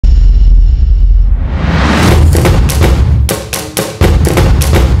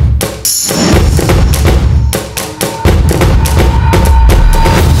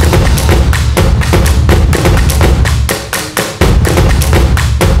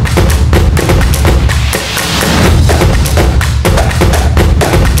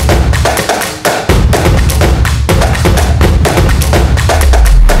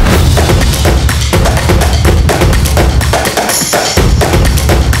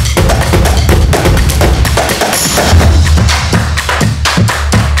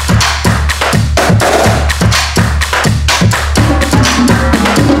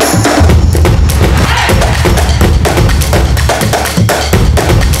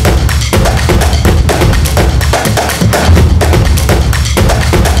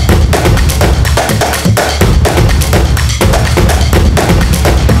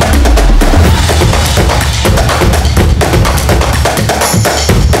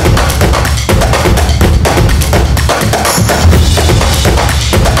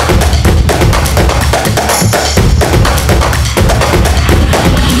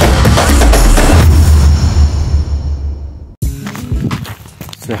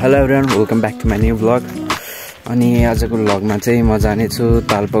So hello everyone, welcome back to my new vlog. अनि आजको vlogमा चाहिँ म जाने छु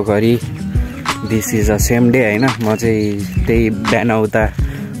तालपोखरी. This is a same day हैन. म चाहिँ त्यही बिहान उता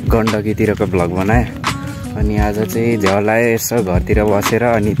गण्डकीतिरको vlog बनाए. अनि आज चाहिँ झ्याउलाई यसो घरतिर बसेर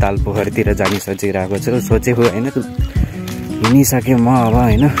अनि तालपोखरीतिर जाने सोचिरहेको छु. सोचेको हैन हिँडिसके म अब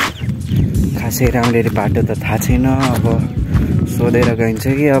हैन. खासै राम्ररी बाटो त थाहा छैन. अब सोधेर गइन्छ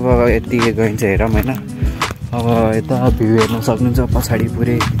कि अब यतिकै गइन्छ हेरौँ हैन. अब यता भ्यू हेर्न सक्नुहुन्छ पछाडी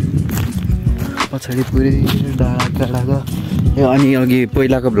पुरै डाँडाको. अनि अघि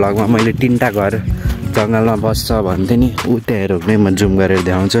पहिलाको भ्लगमा मैले तीनटा घर जङ्गलमा बस्छ भन्थे नि. उ त्यहाँ हेरौँ नै म जुम गरेर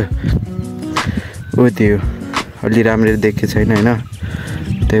देखाउँछु. उ त्यो अलि राम्ररी देखेको छैन हैन.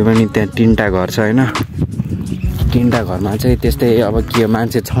 त्यही पनि त्यहाँ तीनटा घर छ हैन. तीनटा घरमा चाहिँ त्यस्तै अब के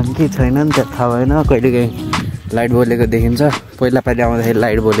मान्छे छन् कि छैनन् त्यो थाहा भएन. कहिलेकाहीँ लाइट बोलेको देखिन्छ. पहिला पालि आउँदाखेरि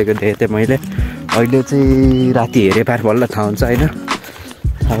लाइट बोलेको देखेको थिएँ मैले. अहिले चाहिँ राति हेरे पार बल्ल थाहा हुन्छ हैन.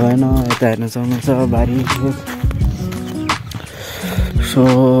 थाहा भएन. यता हेर्न सक्नुहुन्छ बारी. सो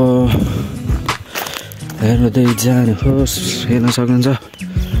हेर्दै जानुहोस्. हेर्न सक्नुहुन्छ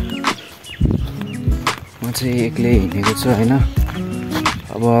म चाहिँ एक्लै हिँडेको छु हैन.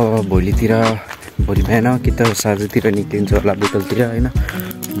 अब भोलि बिहान कि त साँझतिर निक्लिन्छु होला बुटलतिर हैन.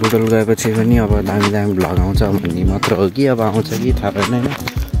 बुटल गएपछि पनि अब दामी भ्लग आउँछ भन्ने मात्र हो कि अब आउँछ कि थाहा भएन हैन.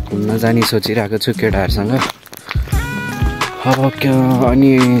 घुम्न जाने सोचिरहेको छु केटाहरूसँग. अब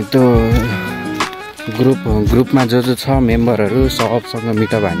अनि त्यो ग्रुपमा जो छ मेम्बरहरू सबसँग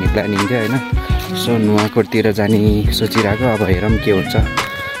मिटअप हान्ने प्लानिङ थियो हैन. सो नुवाकोटतिर जाने सोचिरहेको. अब हेरौँ के हुन्छ.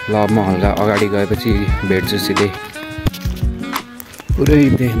 ल म हल्का अगाडि गएपछि भेट्छु सिधै. पुरै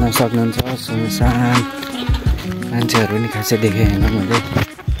देख्न सक्नुहुन्छ सुनसान. मान्छेहरू पनि खासै देखेँ होइन मैले.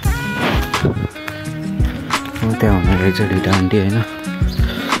 त्यहाँ हुँदो रहेछ दुइटा आन्टी होइन.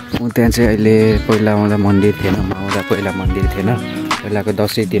 त्यहाँ चाहिँ अहिले पहिला आउँदा मन्दिर थिएन. म आउँदा पहिला मन्दिर थिएन. पहिलाको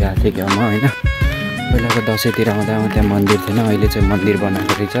दसैँतिर आएको थिएँ क्या म होइन. पहिलाको दसैँतिर आउँदा त्यहाँ मन्दिर थिएन. अहिले चाहिँ मन्दिर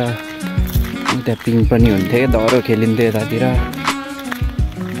बनाएको रहेछ. त्यहाँ पिङ पनि हुन्थ्यो. दह्रो खेलिन्थ्यो यतातिर.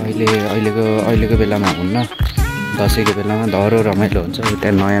 अहिलेको बेलामा हुन्न. दसैँको बेलामा दह्रो रमाइलो हुन्छ.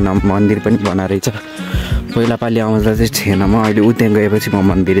 त्यहाँ नयाँ मन्दिर पनि बनाएको रहेछ. पहिला पालि आउँदा चाहिँ थिएन म. अहिले उ त्यहाँ गएपछि म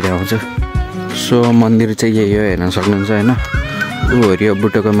मन्दिर देखाउँछु. सो मन्दिर चाहिँ यही हो हेर्न सक्नुहुन्छ होइन. ऊ हरियो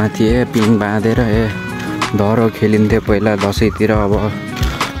बुटोको माथि पिङ बाँधेर दह्रो खेलिन्थ्यो पहिला दसैँतिर. अब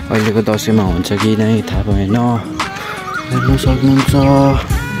अहिलेको दसैँमा हुन्छ कि नै थाहा भएन. हेर्न सक्नुहुन्छ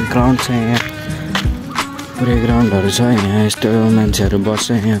ग्राउन्ड छ यहाँ. पुरै ग्राउन्डहरू छ यहाँ. यस्तो मान्छेहरू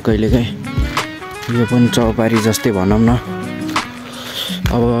बस्छ यहाँ कहिलेकाहीँ. यो पनि चौपारी जस्तै भनौँ न.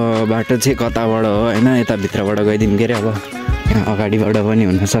 अब बाटो चाहिँ कताबाट हो होइन. यता भित्रबाट गइदिउँ के अरे. अब यहाँ अगाडिबाट पनि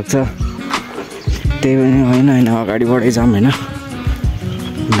हुनसक्छ. त्यही पनि होइन अगाडिबाटै जाऊँ होइन.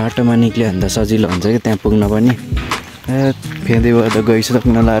 बाटोमा निक्ल्यो भने त सजिलो हुन्छ कि त्यहाँ पुग्न पनि. फेरि भएर त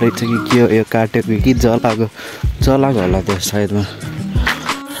गइसक्न रहेछ कि के हो यो काटेको कि जलाएको होला त्यो सायदमा.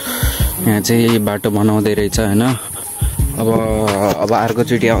 यहाँ चाहिँ बाटो बनाउँदै रहेछ होइन. अब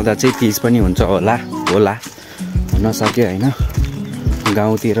अर्कोचोटि आउँदा चाहिँ पिच पनि हुन्छ होला हुन सक्यो होइन.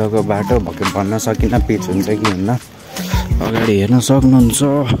 गाउँतिरको बाटो भक्कै भन्न सकिनँ पिच हुन्छ कि हुन्न. अगाडि हेर्न सक्नुहुन्छ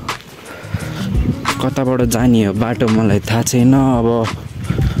कताबाट जाने हो बाटो मलाई थाहा छैन. अब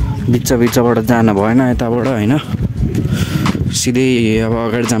बिचबाट जानु भएन यताबाट होइन. सिधै अब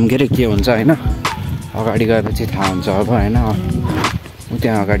अगाडि जाऊँ के अरे के हुन्छ होइन. अगाडि गएपछि थाहा हुन्छ अब होइन.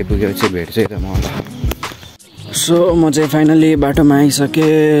 त्यहाँ अगाडि पुगेपछि भेट्छु त मलाई. सो म चाहिँ फाइनली बाटोमा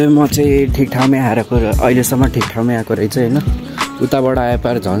आइसकेँ. म चाहिँ ठिक ठाउँमै आएको अहिलेसम्म ठिक ठाउँमै आएको रहेछ होइन. उताबाट आए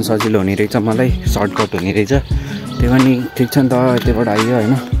पार झन् सजिलो हुने रहेछ मलाई. सर्टकट हुने रहेछ. त्यो पनि ठिक छ नि त. यतिबाट आइयो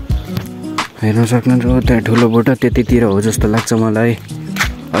होइन. हेर्न सक्नुहुन्छ त्यहाँ ठुलो बोटो त्यतितिर हो जस्तो लाग्छ मलाई.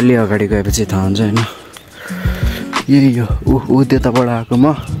 अलि अगाडि गएपछि थाहा हुन्छ होइन. यही हो ऊ त्यताबाट आएको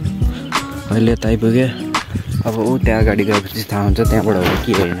म. अहिले यता आइपुगेँ. अब ऊ त्यहाँ अगाडि गएपछि थाहा हुन्छ त्यहाँबाट हो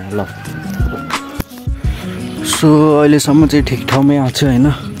कि होइन. ल सो अहिलेसम्म चाहिँ ठिक ठाउँमै आएको छु होइन.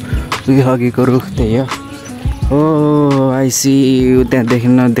 उयो अघिको रुख त्यही हो. हो आइसी त्यहाँ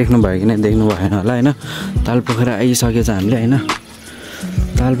देख्नु भयो कि नै देख्नु भएन होला होइन. तालपोखरा आइसकेछ हामीले होइन.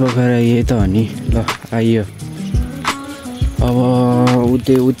 तालपोखरा यही त हो नि. ल आइयो. अब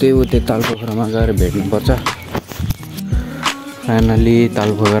उतै तालपोखरामा गएर भेट्नुपर्छ. फाइनली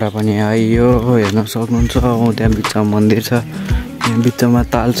तालपोखरा पनि आइयो. हेर्न सक्नुहुन्छ त्यहाँ बिचमा मन्दिर छ. यहाँ बिचमा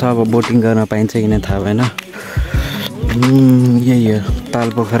ताल छ. अब बोटिङ गर्न पाइन्छ कि नै थाहा भएन. यही हो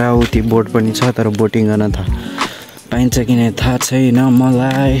तालपोखरा. उति बोट पनि छ तर बोटिङ गर्न पाइन्छ कि नै थाहा छैन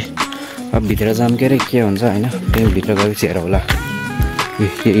मलाई. अब भित्र जाऊँ के अरे के हुन्छ होइन. त्यही भित्र गएपछि हेर होला.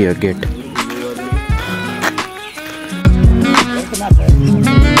 यही हो गेट.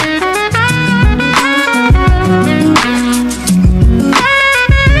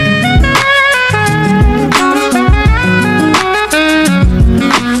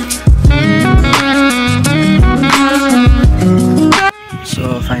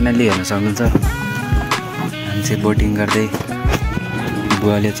 हेर्न सक्नुहुन्छ हामी चाहिँ बोटिङ गर्दै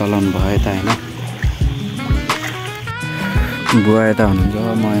बुवाले चलाउनु भयो त होइन बुवा यता हुनुहुन्छ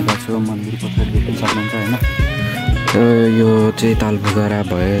म यता छु मन्दिर पछाडि देख्न सक्नुहुन्छ होइन यो चाहिँ तालपोखरा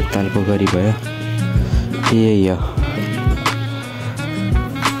भयो तालपोखरी भयो यही हो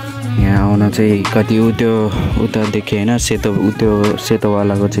यहाँ आउन चाहिँ कति त्यो उता देखेँ होइन त्यो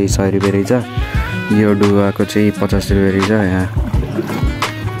सेतोवालाको चाहिँ 100 रुपियाँ रहेछ यो डुवाको चाहिँ 50 रुपियाँ रहेछ यहाँ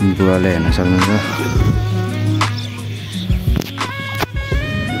बुवाले हेर्न सक्नुहुन्छ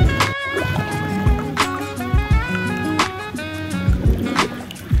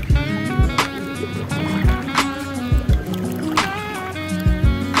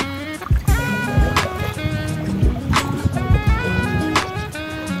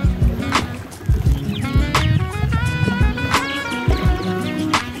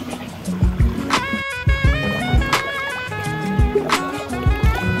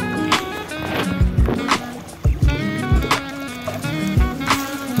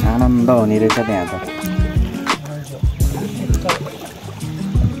आनन्द हुने रहेछ त्यहाँ त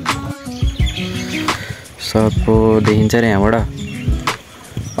सर्पो देखिन्छ रे यहाँबाट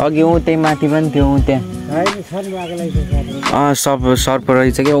अघि त्यही माथि पनि थियो त्यहाँ सर्प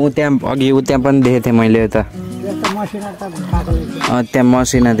रहेछ कि त्यहाँ अघि त्यहाँ पनि देखेको थिएँ मैले त त्यहाँ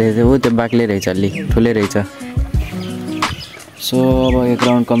मसिना देखेको थिएँ त्यो बाक्लै रहेछ अलि ठुलै रहेछ सो अब एक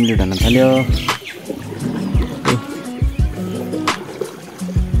राउन्ड कम्प्लिट हुन थाल्यो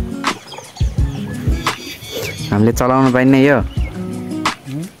हामीले चलाउनु पाइन्न यो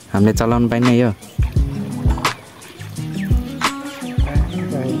हामीले चलाउनु पाइन्न यो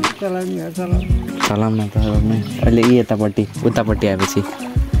चलाउन त अहिले यतापट्टि उतापट्टि आएपछि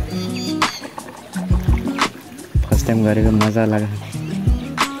फर्स्ट टाइम गरेको मजा लाग्यो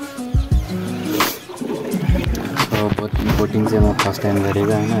बोटिङ चाहिँ म फर्स्ट टाइम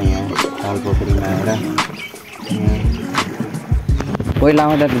गरेको होइन यहाँ तालपोखरीमा आएर पहिला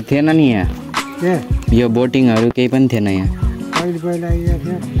आउँदा त थिएन नि यहाँ यो बोटिङहरू केही पनि थिएन यहाँ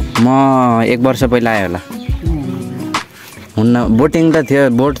म 1 वर्ष पहिला आयो होला हुन्न बोटिङ त थियो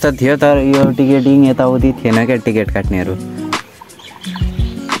बोट त थियो तर यो टिकटिङ यताउति थिएन क्या टिकट काट्नेहरू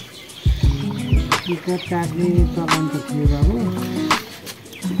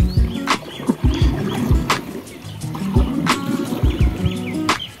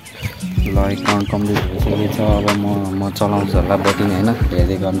ल एकाउन्ट कम्प्लिट भइसकेको छ अब म चलाउँछु होला बोटिङ होइन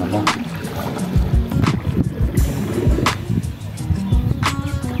हेर्दै गर्नु होला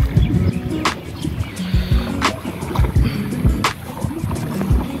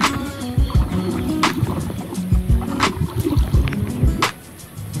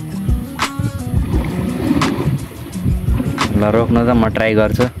ल रोक्नु त म ट्राई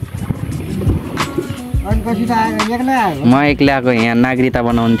गर्छु म एक्लै आएको यहाँ नागरिकता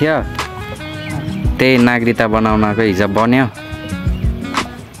बनाउनु थियो त्यही नागरिकता बनाउनको हिसाब बन्यो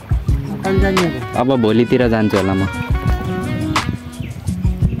अब भोलितिर जान्छु होला म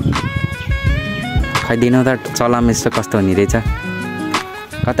खै दिनु त चलाम यस्तो कस्तो हुने रहेछ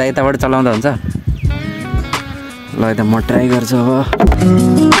कता यताबाट चलाउँदा हुन्छ ल त म ट्राई गर्छु अब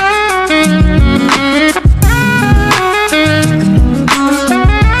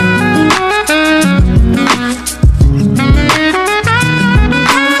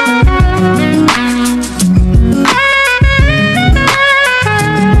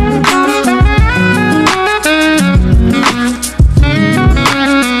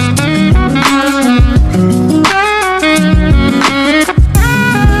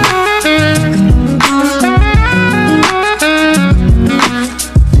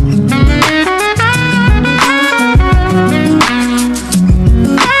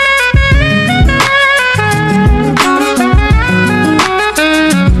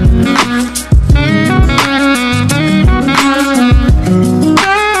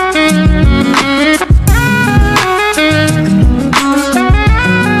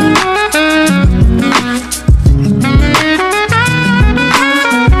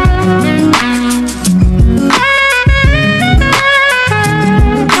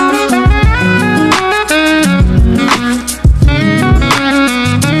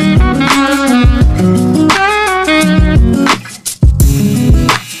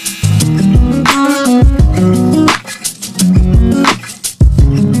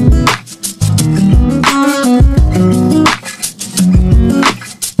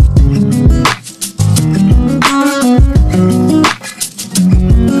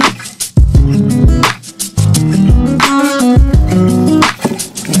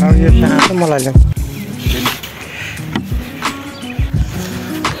मलाई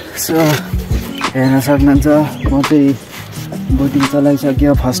सो हेर्न सक्नुहुन्छ म चाहिँ बोटिङ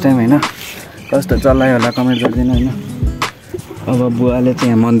चलाइसक्यो फर्स्ट टाइम होइन। कस्तो चलायो होला कमेन्ट गरिदिनु होइन। अब बुवाले चाहिँ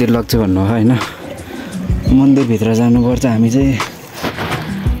यहाँ मन्दिर लग्छ भन्नुभयो होइन। मन्दिरभित्र जानुपर्छ हामी चाहिँ।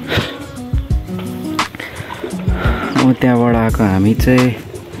 त्यहाँबाट आएको हामी चाहिँ।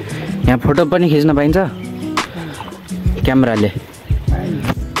 यहाँ फोटो पनि खिच्न पाइन्छ क्यामेराले।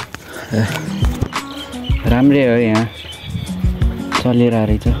 राम्रै हो यहाँ चलिरहेको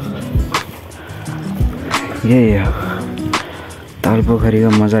रहेछ। यही हो तालपोखरीको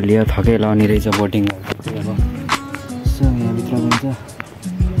मजा लियो। थकै लाउने रहेछ बोटिङ अब। यसो यहाँभित्र हुन्छ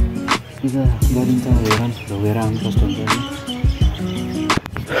के त गरिन्छ हेर आउनु कस्तो हुन्छ होइन।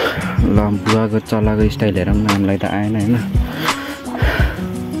 ल बुवाको चलाको स्टाइल हेरौँ न। हामीलाई त आएन होइन।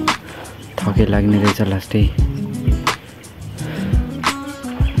 थकै लाग्ने रहेछ लास्टै।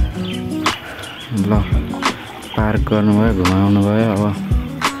 ल पार्क गर्नुभयो घुमाउनु भयो। अब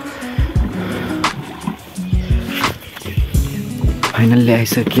फाइनल्ली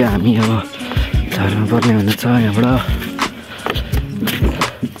आइसक्यो हामी। अब झर्नुपर्ने हुनेछ यहाँबाट।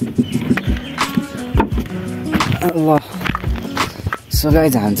 ल सगाइ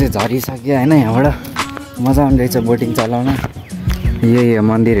झान चाहिँ झरिसक्यो होइन। यहाँबाट मजा आउने रहेछ बोटिङ चलाउन। यही हो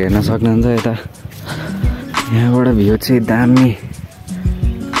मन्दिर हेर्न सक्नुहुन्छ यता। यहाँबाट भ्यू चाहिँ दामी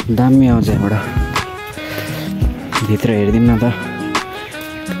दामी आउँछ यहाँबाट। भित्र हेरिदिउँ न त।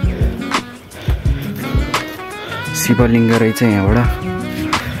 शिवलिङ्ग रहेछ यहाँबाट।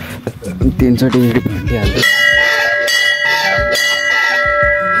 3 चोटि घन्टिहाल्यो।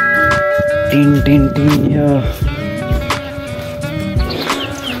 टिन टिन टिन यो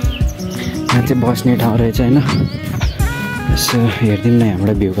यहाँ चाहिँ बस्ने ठाउँ रहेछ होइन। यसो हेरिदिउँ न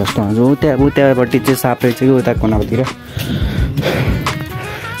यहाँबाट भ्यू कस्तो आउँछ। त्यहाँपट्टि चाहिँ साफ रहेछ कि उता कुनातिर।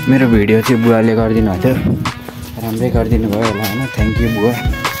 मेरो भिडियो चाहिँ बुवाले गरिदिनु भएको थियो। राम्रै गरिदिनु भयो होला होइन। थ्याङ्क यू बुवा।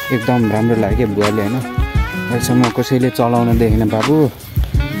 एकदम राम्रो लाग्यो बुवाले होइन। अहिलेसम्म कसैले चलाउन देखेन बाबु।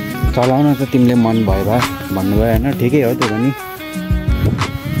 चलाउन त तिमीले मन भयो भा भन्नुभयो होइन। ठिकै हो त्यो पनि।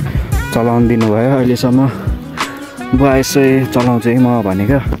 चलाउनु दिनुभयो अहिलेसम्म। बुवा यसो चलाउँछु है म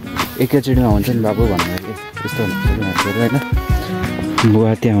भनेको। एकैचोटिमा हुन्छ नि बाबु भन्नुभयो कि यस्तो हुन्छ होइन।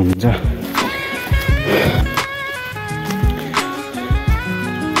 बुवा त्यहाँ हुनुहुन्छ।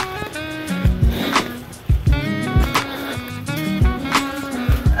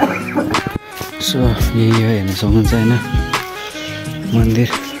 सो यही हो हेर्न सक्नुहुन्छ होइन मन्दिर।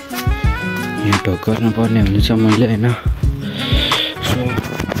 यहाँ ढोक गर्न पर्ने हुनेछ मैले होइन। सो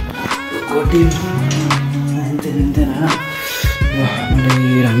बोटिङ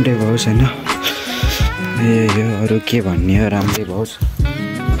मलाई राम्रै भओस् होइन। यो अरू के भन्ने हो। राम्रै भओस्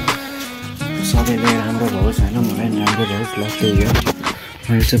सबैले राम्रो भओस् होइन। मलाई पनि राम्रो भओस्। ल त्यही हो।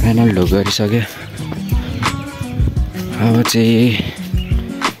 मैले चाहिँ फाइनल ढोक गरिसकेँ। अब चाहिँ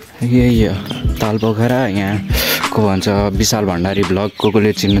यही हो तालपोखरा। यहाँको भन्छ विशाल भण्डारी ब्लग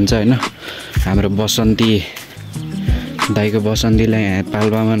कसले चिन्नुहुन्छ होइन। हाम्रो बसन्ती दाइको बसन्तीलाई यहाँ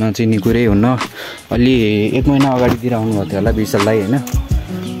पाल्पामा नचिन्ने कुरै हुन्न। अलि 1 महिना अगाडितिर आउनुभएको थियो होला विशाल दाइ होइन।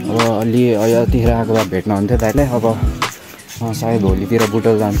 अब अलि यतिखेर आएको भए भेट्नुहुन्थ्यो दाइलाई। अब सायद भोलितिर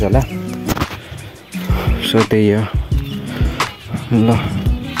बुटोल जान्छ होला। सो त्यही हो। ल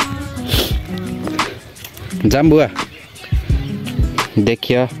जाम बुवा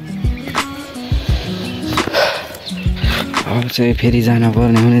देखियो। अब चाहिँ फेरि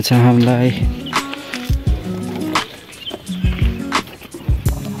जानुपर्ने हुनेछ हामीलाई।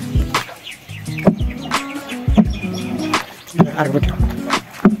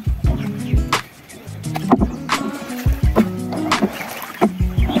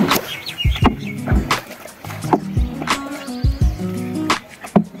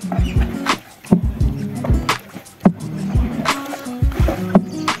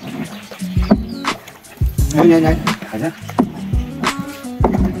 Này, phải đó.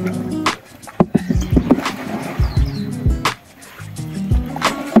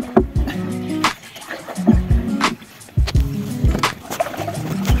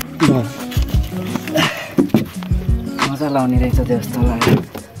 मजा लाउने रहेछ त्यो जस्तो लाग्यो।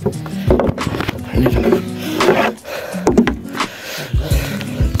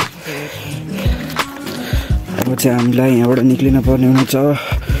 अब चाहिँ हामीलाई यहाँबाट निक्लिन पर्ने हुनेछ।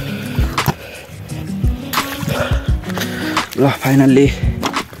 ल फाइनल्ली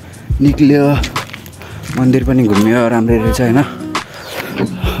निक्ल्यो। मन्दिर पनि घुम्यो राम्रै रहेछ होइन।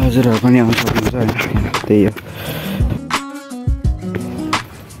 हजुरहरू पनि आउनु सक्नुहुन्छ होइन। त्यही हो।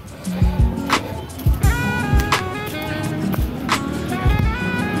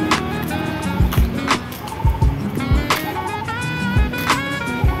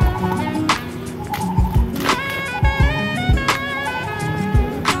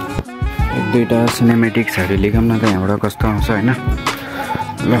 दुईटा सिनेमेटिक्सहरू लिगौँ न त यहाँबाट कस्तो आउँछ होइन।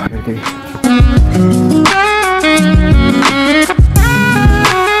 ल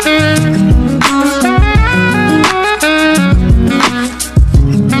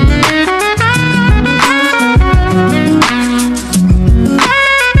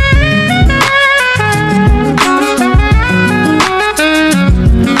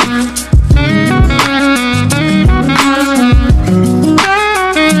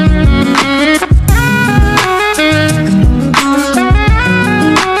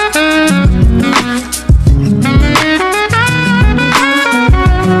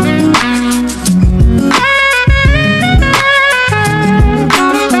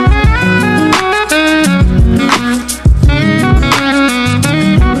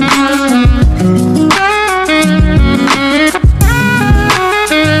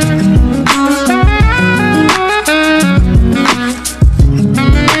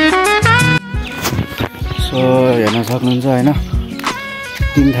सक्नुहुन्छ होइन।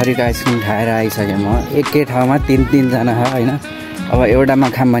 3 थरीको आइसक्रिम खाएर आइसकेँ म। एकै ठाउँमा 3-3जना होइन। अब एउटामा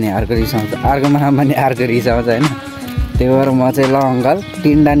खाम भने अर्को रिसाउँछ, अर्कोमा खाम भने अर्को रिसाउँछ होइन। त्यही भएर म चाहिँ ल अङ्कल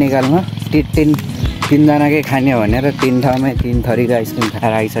 3टा निकाल्नु, 3जनाकै खाने भनेर 3 ठाउँमै 3 थरीको आइसक्रिम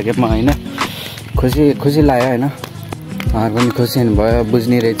खाएर आइसकेँ म होइन। खुसी लाग्यो होइन। उहाँहरू पनि खुसी हुनुभयो,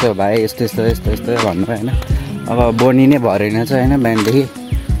 बुझ्ने रहेछ भाइ यस्तो भन्नु होइन। अब बोनी नै भरेन चाहिँ होइन, बिहानदेखि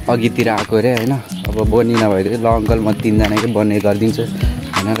अघितिर आएको अरे होइन। अब बोनी नभइदियो ल अङ्कल म 3जनाकै बन्ने गरिदिन्छु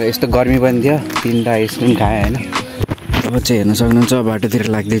भनेर। यस्तो गर्मी पनि थियो, 3टा आइसक्रिम खाएँ होइन। अब चाहिँ हेर्न सक्नुहुन्छ बाटोतिर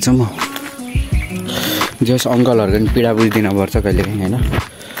लाग्दैछ म। जस अङ्कलहरूको पनि पीडा बुझिदिनुपर्छ कहिलेकाहीँ होइन।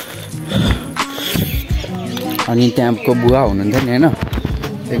 अनि त्यहाँको बुवा हुनुहुन्थ्यो नि होइन,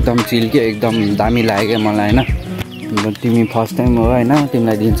 एकदम चिल्क्यो, एकदम दामी लाग्यो मलाई होइन। तिमी फर्स्ट टाइम हो होइन,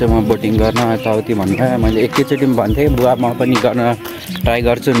 तिमीलाई दिन्छु म बोटिङ गर्न यताउति भन्नुभयो। मैले एकैचोटि पनि भन्थेँ बुवा म पनि गर्न ट्राई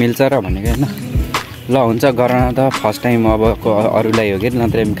गर्छु मिल्छ र भनेको होइन। ल हुन्छ गर्न त, फर्स्ट टाइम अबको अरूलाई हो कि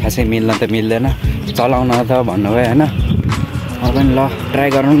नत्र खासै मिल्न त मिल्दैन, चलाउन त भन्नुभयो होइन। अब पनि ल ट्राई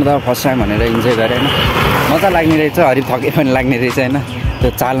गरौँ न त फर्स्ट टाइम भनेर इन्जोय गरेँ होइन। मजा लाग्ने रहेछ, हरिफ थके पनि लाग्ने रहेछ होइन। त्यो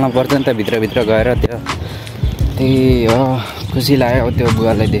चाल्न पर्छ नि त भित्रभित्र गएर, त्यही हो खुसी लाग्यो त्यो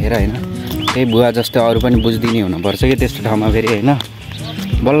बुवालाई देखेर होइन। त्यही बुवा जस्तो अरू पनि बुझिदिने हुनुपर्छ कि त्यस्तो ठाउँमा फेरि होइन।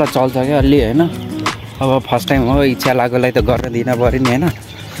 बल्ल चल्छ क्या अलि होइन। अब फर्स्ट टाइम हो, इच्छा लागेकोलाई त गर्न दिन पऱ्यो नि होइन।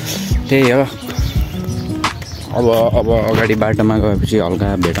 त्यही हो। अब अगाडि बाटोमा गएपछि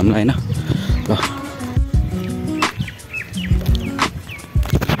हल्का भेटौँला होइन। ल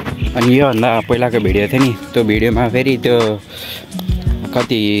अनि योभन्दा पहिलाको भिडियो थियो नि, त्यो भिडियोमा फेरि त्यो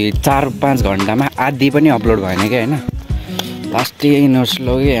कति 4-5 घन्टामा आधी पनि अपलोड भएन क्या होइन। लास्टै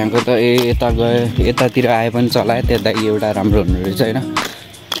स्लो कि यहाँको त यता गयो, यतातिर आए पनि चलायो। त्यो दाइ एउटा राम्रो हुनु रहेछ होइन।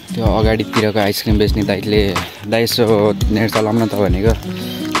 त्यो अगाडितिरको आइसक्रिम बेच्ने दाइले दाइ यसो नेट चलाउन त भनेको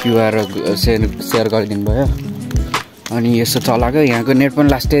क्युआर सेयर गरिदिनु भयो। अनि यसो चलाएको यहाँको नेट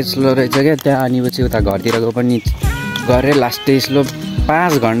पनि लास्टै स्लो रहेछ क्या त्यहाँ। अनि पछि उता घरतिरको पनि गरेँ, लास्टै स्लो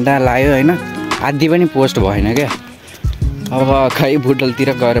 5 घन्टा लाग्यो होइन। आधी पनि पोस्ट भएन क्या। अब खै बुटलतिर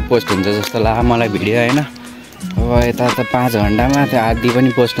गएर पोस्ट हुन्छ जस्तो लाग्यो मलाई भिडियो होइन। अब यता त 5 घन्टामा त्यो आधी पनि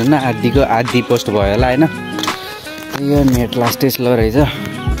पोस्ट हुन्न, आधीको आधी पोस्ट भयो होला होइन। यो नेट लास्टै स्लो रहेछ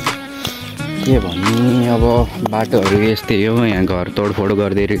के भन्ने। अब बाटोहरू यस्तै हो, यहाँ घर तोडफोड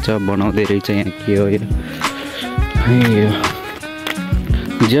गर्दै रहेछ, बनाउँदै रहेछ यहाँ के हो यो।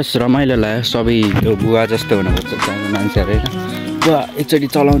 जस रमाइलो लाग्यो, सबै त्यो बुवा जस्तो हुनुपर्छ त्यहाँको मान्छेहरू होइन। बुवा एकचोटि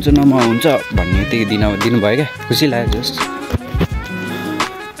चलाउँछु न म हुन्छ भन्ने त्यही दिनुभयो क्या, खुसी लाग्यो जस।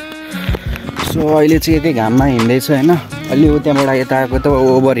 सो अहिले चाहिँ यतै घाममा हिँड्दैछु होइन। अलि त्यहाँबाट यता आएको त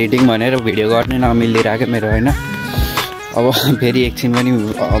ओभर हिटिङ भनेर भिडियो गर्ने नमिलिरहेको मेरो होइन। अब फेरि एकछिन पनि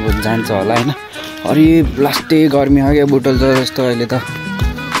अब जान्छ होला होइन। अरे लास्टै गर्मी हो क्या बुटल जस्तो अहिले त।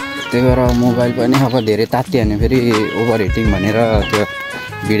 त्यही भएर मोबाइल पनि अब धेरै तात्तिहाल्यो फेरि ओभर हिटिङ भनेर त्यो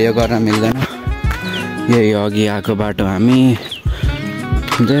भिडियो गर्न मिल्दैन। यही अघि आएको बाटो हामी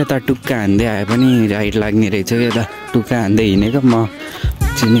यता टुक्का हान्दै आए पनि राइट लाग्ने रहेछ क्या। यता टुक्का हान्दै हिँडेको म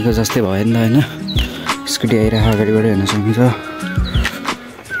चिनेको जस्तै भयो नि त होइन। स्कुटी आइरहेको अगाडिबाट हेर्न सक्नुहुन्छ।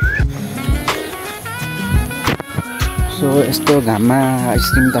 सो यस्तो घाममा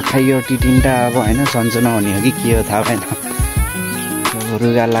आइसक्रिम त खाइयो टिटिन्टा अब होइन। सन्चो नहुने हो कि के हो थाहा भएन।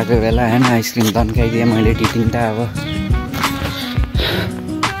 रुगा लागेको बेला होइन आइसक्रिम तन्काइदिएँ मैले टिटिन्टा। अब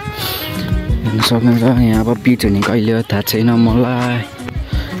हेर्न सक्नुहुन्छ यहाँ अब पिच हुने कहिले हो थाहा छैन मलाई।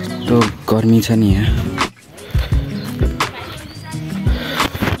 त्यो गर्मी छ नि यहाँ।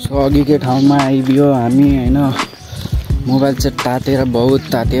 सो अघिकै ठाउँमा आइदियो हामी होइन। मोबाइल चाहिँ तातेर बहुत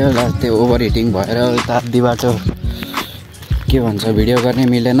तात्यो, त्यो ओभर हिटिङ भएर तात्दी बाटो के भन्छ भिडियो गर्ने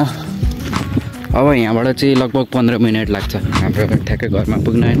मिलेन। अब यहाँबाट चाहिँ लगभग 15 मिनट लाग्छ हाम्रो ठ्याक्कै घरमा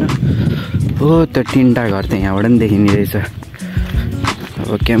पुग्न होइन। हो त्यो 3टा घर त यहाँबाट पनि देखिने रहेछ।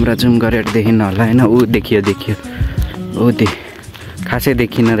 अब क्यामेरा जुम गरेर देखिन्न होला होइन। ऊ देखियो ऊ खासै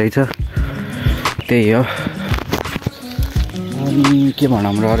देखिन रहेछ। त्यही हो। अनि के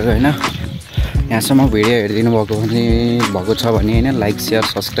भनौँ र अरू होइन। यहाँसम्म भिडियो हेरिदिनु भएको छ भने होइन लाइक सेयर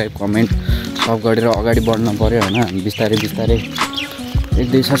सब्सक्राइब कमेन्ट सब गरेर अगाडि बढ्न पऱ्यो होइन। बिस्तारै एक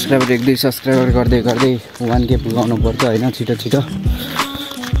दुई सब्सक्राइबर गर्दै 1K पुगाउनु पर्छ होइन छिटो।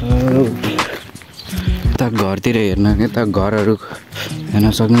 यता घरतिर हेर्न यता घरहरू हेर्न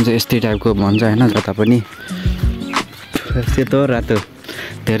सक्नुहुन्छ। यस्तै टाइपको भन्छ होइन जता पनि सेतो रातो।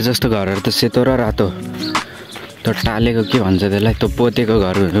 धेरै जस्तो घरहरू त सेतो र रातो। त्यो टालेको के भन्छ त्यसलाई त्यो पोतेको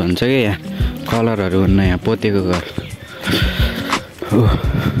घरहरू हुन्छ कि यहाँ कलरहरू हुन्न यहाँ पोतेको घर हो।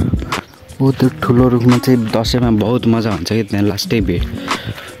 त्यो ठुलो रुखमा चाहिँ दसैँमा बहुत मजा हुन्छ कि त्यहाँ लास्टै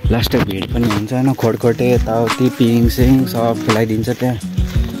भिड पनि हुन्छ होइन। खोडखोटे यताउति पिङ सिङ सब खेलाइदिन्छ त्यहाँ।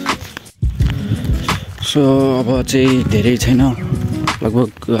 सो अब चाहिँ धेरै छैन लगभग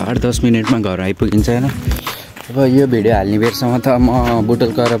 8-10 मिनटमा घर आइपुगिन्छ होइन। अब यो भिडियो हाल्ने बेरसम्म त म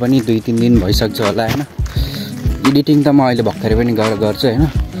बुटल गएर पनि 2-3 दिन भइसक्छ होला होइन। एडिटिङ त म अहिले भर्खरै पनि गर्छु होइन।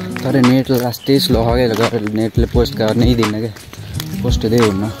 तर नेट लास्टै स्लो गरेर नेटले पोस्ट गर्नै दिन्न क्या पोस्ट हुँदै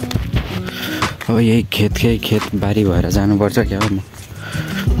हुन्न। अब यही खेत बारी भएर जानुपर्छ क्या हो।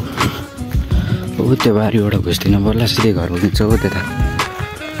 म त्यो बारीबाट घुस्दिनु पर्ला सिधै घर पुगिन्छ हो त्यता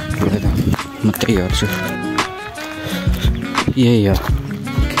म त्यही गर्छु। यही हो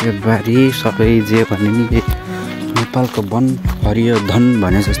खेतबारी सबै जे भने नि नेपालको वन हरियो धन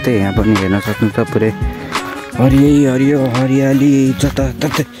भने जस्तै यहाँ पनि हेर्न सक्नुहुन्छ। पुरै हरियाली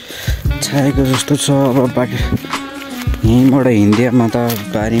जताततै छाएको जस्तो छ। अब बाटो यहीँबाट हिँड्दियामा त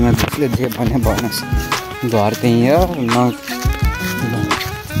बारीमा जसले जे भने भनोस् घर त्यहीँ हो न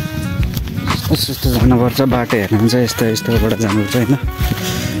यस्तो जानुपर्छ। बाटो हेर्नुहुन्छ यस्तोबाट जानुपर्छ होइन।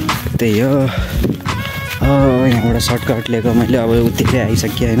 त्यही हो। यहाँबाट सर्टकट लिएको मैले अब उत्तिकै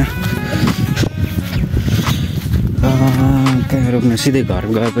आइसकेँ होइन। त्यहाँ रोक्नु सिधै घर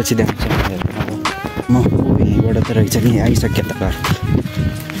गएपछि देखाउँछ म यहीँबाट त रहेछ नि आइसकेँ त घर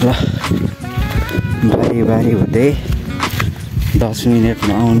ल। बारी हुँदै 10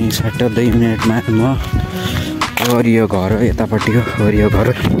 मिनटमा आउने सट्ट 2 मिनटमा म हरियो घर हो यतापट्टि हो। हरियो घर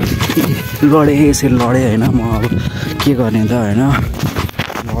लडेँ यसरी लडेँ होइन। म अब के गर्ने त होइन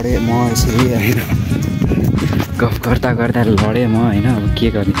लडेँ म यसरी होइन। गफ गर्दा लडेँ म होइन। अब के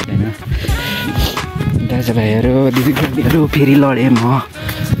गर्ने होइन। दाजुभाइहरू दिदीबहिनीहरू फेरि लडेँ म।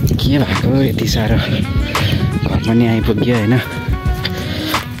 के भएको यति साह्रो घर पनि आइपुग्यो होइन।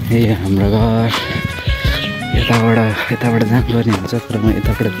 ए हाम्रो घर यताबाट जानुपर्ने हुन्छ तर म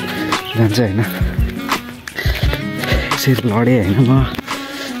यताबाट जान्छु होइन। यसरी लडेँ होइन म।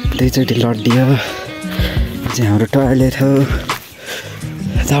 2चोटि लडियो चाहिँ हाम्रो टोयलेट हो।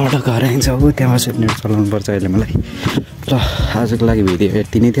 यताबाट घर आइन्छ हो त्यहाँ नेट चलाउनु पर्छ अहिले मलाई। ल आजको लागि भिडियो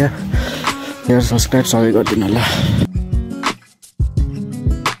यति नै थियो। सब्सक्राइब सबै गरिदिनु होला।